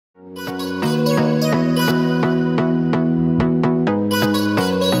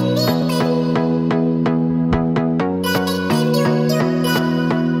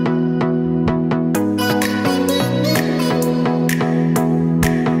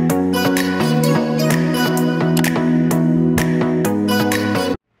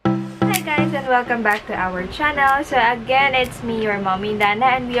Welcome back to our channel. So again, it's me, your mommy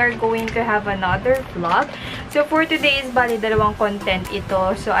Danah, and we are going to have another vlog. So for today is bali dalawang content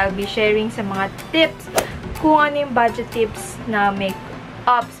ito. So I'll be sharing sa mga tips kung ano yung budget tips na make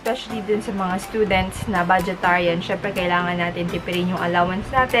up, especially dun sa mga students na budgetarian. Syempre kailangan natin tipirin yung allowance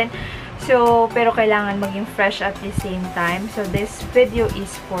natin. So, pero kailangan maging fresh at the same time. So, this video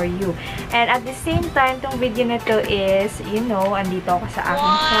is for you. And at the same time, tong video na to is, you know, andito ako sa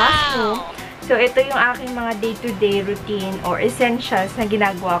aking classroom. So, ito yung aking mga day-to-day routine or essentials na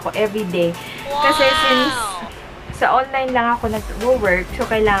ginagawa ko everyday. Kasi since sa online lang ako nag-work, so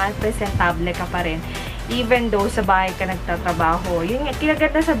kailangan presentable ka pa rin. Even though sa bahay ka nagtatrabaho. Yun nga,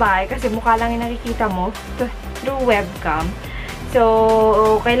 kinaganda sa bahay kasi mukha lang yung nakikita mo through webcam.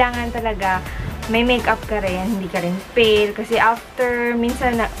 So, kailangan talaga may makeup ka rin, hindi ka rin pale. Kasi after,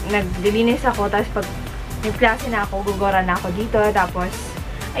 minsan naglilinis ako, tapos pag nag-klase na ako, gugora na ako dito. Tapos,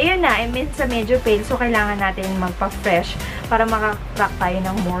 ayun na, minsan medyo pale. So, kailangan natin magpa-fresh para makatrack tayo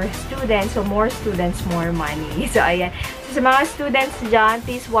ng more students. So, more students, more money. So, ayan. So, sa mga students dyan,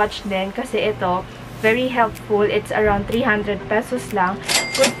 please watch din kasi ito, very helpful. It's around 300 pesos lang.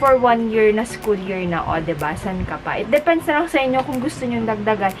 Good for 1 year na school year na. O, diba? San ka pa? It depends na lang sa inyo kung gusto nyo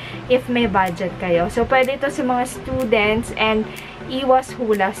dagdagan if may budget kayo. So, pwede ito sa mga students and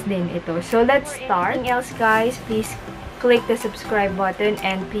iwas-hulas din ito. So, let's start. Anything else, guys, please click the subscribe button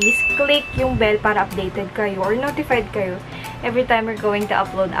and please click yung bell para updated kayo or notified kayo every time we're going to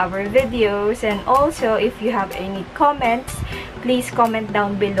upload our videos. And also, if you have any comments, please comment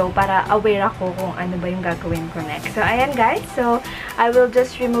down below para aware ako kung ano ba yung gagawin ko next. So, ayan guys. So, I will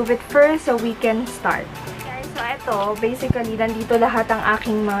just remove it first so we can start. Guys, so ito, basically, nandito lahat ang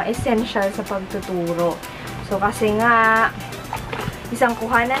aking mga essential sa pagtuturo. So, kasi nga, isang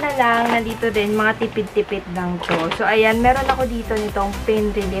kuhanan na lang, nandito din, mga tipid-tipid lang to. So, ayan, meron ako dito nitong pain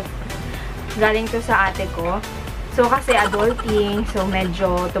relief. Galing to sa ate ko. So, kasi adulting, so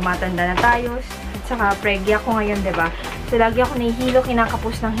medyo tumatanda na tayo. At saka, preggy ako ngayon, diba? So, lagi ako nahihilo,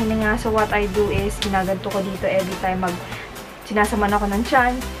 kinakapos ng hininga. So, what I do is, ginaganto ko dito every time sinasaman ako ng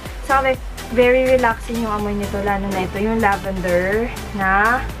tiyan. So, very relaxing yung amoy nito. Lalo na ito, yung lavender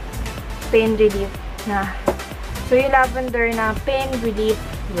na pain relief na. So, yung lavender na pain relief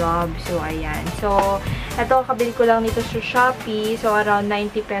rub. So, ayan. So, ito, kabili ko lang nito sa Shopee. So, around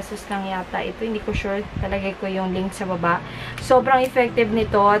 90 pesos lang yata. Ito, hindi ko sure. Talagay ko yung link sa baba. Sobrang effective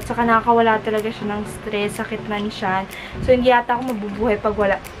nito. At saka nakakawala talaga siya ng stress, sakit man siya. So, hindi yata ako mabubuhay pag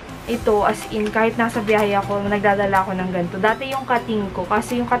wala ito. As in, kahit nasa biyahe ako, nagdadala ako ng ganito. Dati yung cutting ko.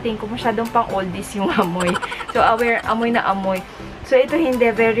 Kasi yung cutting ko, masyadong pang oldies yung amoy. So, amoy na amoy. So, ito hindi.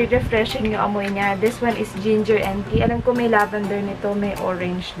 Very refreshing yung amoy niya. This one is ginger and tea. Alam ko may lavender nito. May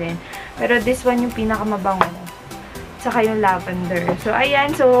orange din. Pero this one yung pinakamabango. Saka yung lavender. So,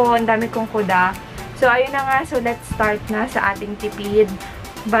 ayan. So, ang dami kong kuda. So, ayun na nga. So, let's start na sa ating tipid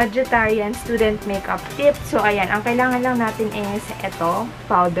budgetarian student makeup tips. So, ayan. Ang kailangan lang natin is ito,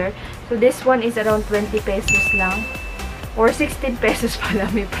 powder. So, this one is around 20 pesos lang. Or 16 pesos pala.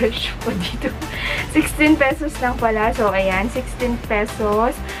 May presyo pa dito. 16 pesos lang pala. So, ayan. 16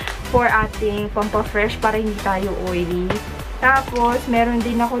 pesos for ating pampa-fresh para hindi tayo oily. Tapos, meron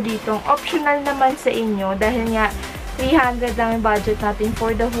din ako ditong optional naman sa inyo. Dahil nga, 300 lang yung budget natin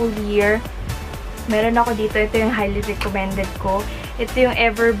for the whole year. Meron ako dito. Ito yung highly recommended ko. Ito yung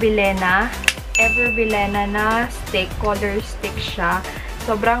Everbilena. Everbilena na stick. Color stick siya.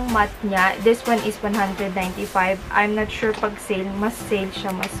 Sobrang matte niya. This one is 195. I'm not sure pag sale. Mas sale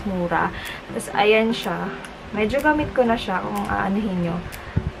siya. Mas mura. Tapos, ayan siya. Medyo gamit ko na siya kung aanuhin nyo.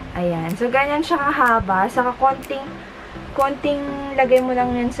 Ayan. So, ganyan siya kahaba. Saka konting lagay mo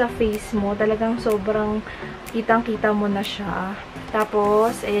lang yan sa face mo. Talagang sobrang kitang-kita mo na siya.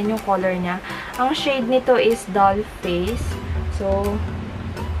 Tapos, ayan yung color niya. Ang shade nito is doll face. So,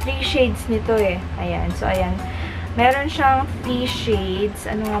 3 shades nito eh. Ayan. So, ayan. Meron siyang 3 shades.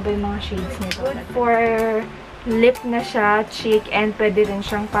 Ano nga ba yung mga shades nito? Good for lip na siya, cheek, and pwede rin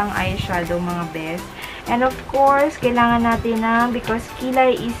siyang pang eyeshadow, mga best. And of course, kailangan natin na, because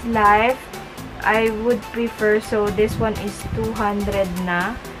kilay is life, I would prefer, so this one is 200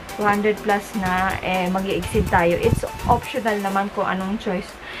 na. 200 plus na, eh, mag-i-exceed tayo. It's optional naman kung anong choice.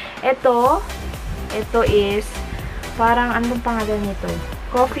 Ito is, parang, anong pangalan nito?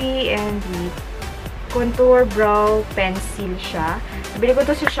 Coffee and Lip. Contour brow pencil siya. Nabili ko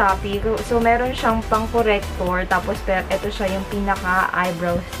to sa Shopee. So, meron siyang pang-corrector. Tapos, ito siya yung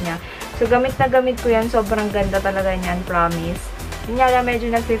pinaka-eyebrows niya. So, gamit na gamit ko yan. Sobrang ganda talaga niyan, promise. Yun nga lang, medyo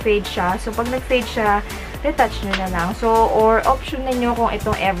nag-fade siya. So, pag nag-fade siya, retouch nyo na lang. So, or option ninyo kung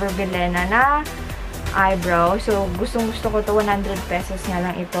itong Everbilena na eyebrow. So, gustong-gusto ko to. 100 pesos nga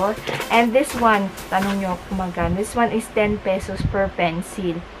lang ito. And this one, tanong nyo kung magkano. This one is 10 pesos per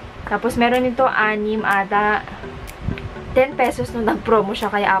pencil. Tapos, meron ito 6 ata. 10 pesos nung nag-promo siya,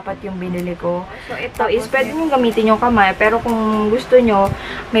 kaya 4 yung binili ko. So, ito is pwede nyo gamitin yung kamay. Pero kung gusto nyo,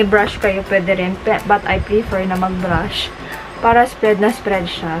 may brush kayo, pwede rin. But I prefer na mag-brush. Para spread na spread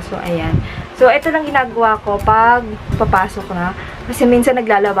siya. So, ayan. So, ito lang ginagawa ko pag papasok na. Kasi minsan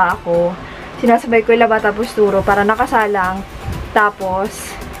naglalaba ako. Sinasabay ko yung laba tapos turo para nakasalang.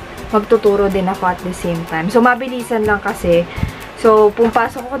 Tapos, magtuturo din ako at the same time. So, mabilisan lang kasi. So,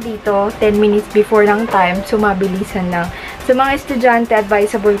 pumapasok ko dito 10 minutes before ng time. So, mabilisan lang. Sa mga estudyante,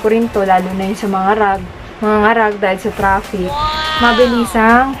 advisable ko rin to, lalo na yung sa mga rag dahil sa traffic.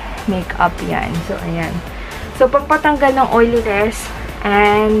 Mabilisang makeup yan. So, ayan. So, pagpatanggal ng oiliness,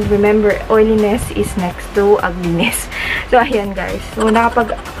 and remember, oiliness is next to ugliness. So, ayan guys. So,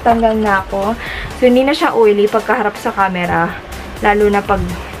 nakapagtanggal na ako. So, hindi na siya oily pagkaharap sa camera. Lalo na pag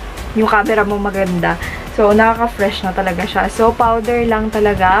yung camera mo maganda. So, nakaka-fresh na talaga siya. So, powder lang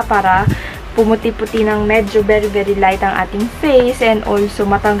talaga para pumuti-puti ng medyo very, very light ang ating face. And also,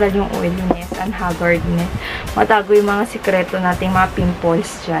 matanggal yung oiliness and haggardness. Matago yung mga sikreto nating mga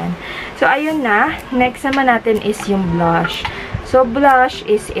pimples dyan. So, ayun na. Next naman natin is yung blush. So, blush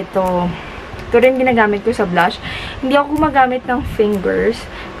is ito. Ito rin ginagamit ko sa blush. Hindi ako gumagamit ng fingers.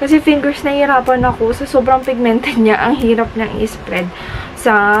 Kasi fingers, nahihirapan ako. Sa sobrang pigmented niya, ang hirap niyang i-spread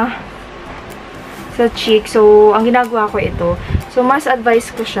sa cheek. So, ang ginagawa ko ito. So, mas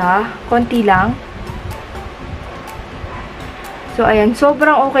advice ko siya. Konti lang. So, ayan.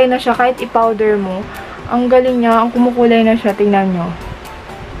 Sobrang okay na siya. Kahit i-powder mo. Ang galing niya. Ang kumukulay na siya. Tingnan nyo.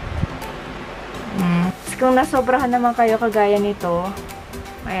 Kung nasobrahan naman kayo kagaya nito,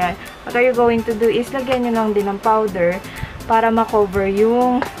 ayan. What are you going to do is lagyan nyo lang din ng powder para makover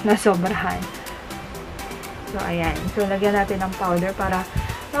yung nasobrahan. So, ayan. So, lagyan natin ng powder para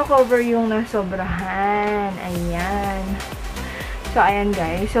na-cover yung nasobrahan. Ayan. So, ayan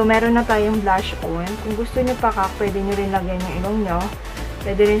guys. So, meron na tayong blush on. Kung gusto nyo pa pwede nyo rin lagyan yung ilong nyo.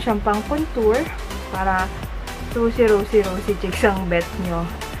 Pwede rin siyang pang contour para rosy cheeks ang bet nyo.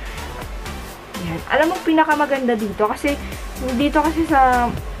 Ayan. Alam mo, pinakamaganda dito kasi sa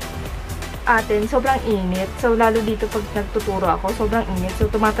atin, sobrang init. So, lalo dito pag nagtuturo ako, sobrang init.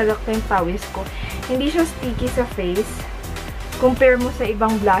 So, tumatagak na yung pawis ko. Hindi siya sticky sa face. Compare mo sa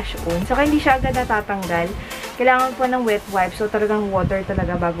ibang blush on. Saka hindi siya agad natatanggal. Kailangan po ng wet wipe. So, talagang water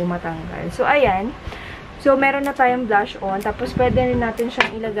talaga bago matanggal. So, ayan. So, meron na tayong blush on. Tapos, pwede rin natin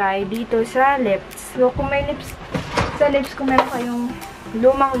siyang ilagay dito sa lips. So, kung may lips, sa lips, kung meron kayong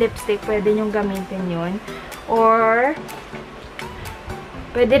lumang lipstick, pwede nyong gamitin yun. Or,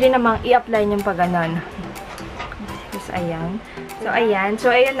 pwede rin namang i-apply nyong pa ganon. Tapos, ayan. So, ayan.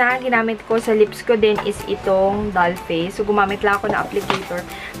 So, ayan na. Ginamit ko sa lips ko din is itong doll face. So, gumamit lang ako ng applicator.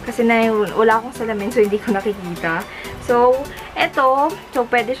 Kasi wala akong salamin, so hindi ko nakikita. So, eto. So,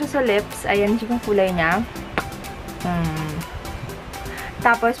 pwede siya sa lips. Ayan yung kulay niya.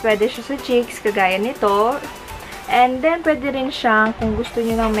 Tapos, pwede siya sa cheeks, kagaya nito. And then, pwede rin siyang, kung gusto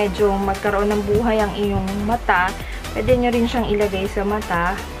nyo lang medyo magkaroon ng buhay ang iyong mata, pwede nyo rin siyang ilagay sa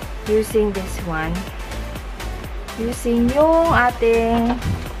mata using this one. Using yung ating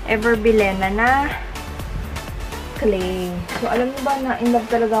Everbilena na clay. So, alam niyo ba na in love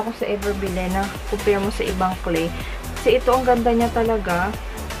talaga ako sa Everbilena compare mo sa ibang clay. Kasi ito, ang ganda niya talaga.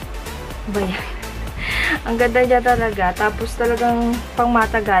 Bayan. Ang ganda niya talaga. Tapos, talagang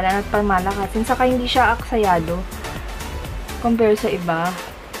pangmatagalan at pangmalakasin. Saka, hindi siya aksayado compare sa iba.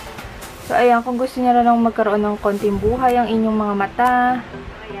 So, ayan. Kung gusto niya lang magkaroon ng konting buhay ang inyong mga mata,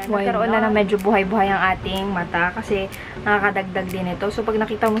 nagkaroon na ng medyo buhay-buhay ang ating mata kasi nakakadagdag din ito. So, pag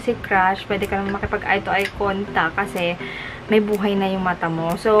nakita mo si crush, pwede ka naman makipag-eye-to-eye contact kasi may buhay na yung mata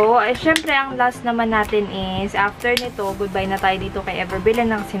mo. So, syempre, ang last naman natin is, after nito, goodbye na tayo dito kay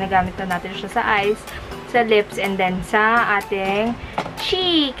Everbilena kasi nagamit na natin siya sa eyes, sa lips, and then sa ating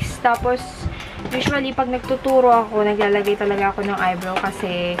cheeks. Tapos, usually, pag nagtuturo ako, naglalagay talaga ako ng eyebrow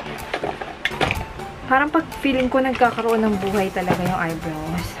kasi parang pag feeling ko nagkakaroon ng buhay talaga yung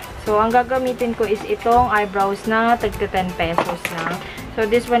eyebrows. So, ang gagamitin ko is itong eyebrows na tagta 10 pesos lang. So,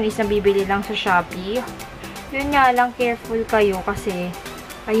 this one is nabibili lang sa Shopee. Yun nga lang, careful kayo kasi,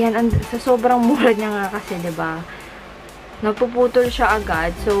 ayan, sa sobrang mura niya nga kasi, diba? Napuputol siya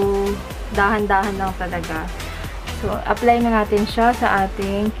agad. So, dahan-dahan lang talaga. So, apply na natin siya sa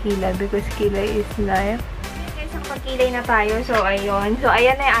ating kilay because kilay is life. Okay, guys, pagkilay na tayo. So, ayun. So,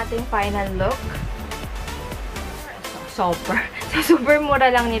 ayan na yung ating final look. Super. So, super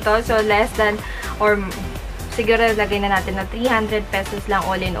mura lang nito. So, less than or 6 siguro lagay na natin na 300 pesos lang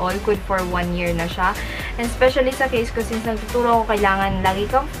all in all. Good for 1 year na siya. And especially sa case ko, since nagtuturo ko, kailangan lagi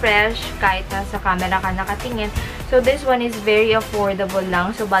kang fresh kahit nasa camera ka nakatingin. So, this one is very affordable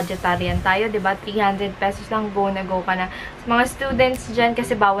lang. So, budgetarian tayo, diba? 300 pesos lang, go na go ka na. Sa mga students dyan,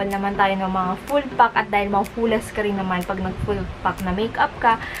 kasi bawal naman tayo ng mga full pack at dahil mahulas ka rin naman pag nag-full pack na makeup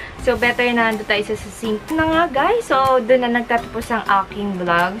ka. So, better na nandun tayo sa sink na nga, guys. So, doon na nagtatapos ang aking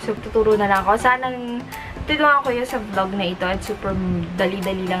vlog. So, tuturo na lang ako. Sanang tulungan ko yun sa vlog na ito at super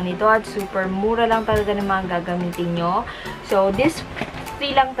dali-dali lang nito at super mura lang talaga ng mga gagamitin nyo. So, this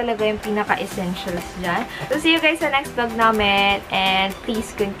free lang talaga yung pinaka-essentials dyan. So, see you guys sa next vlog namin and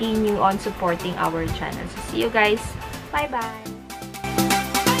please continue on supporting our channel. So, see you guys. Bye-bye!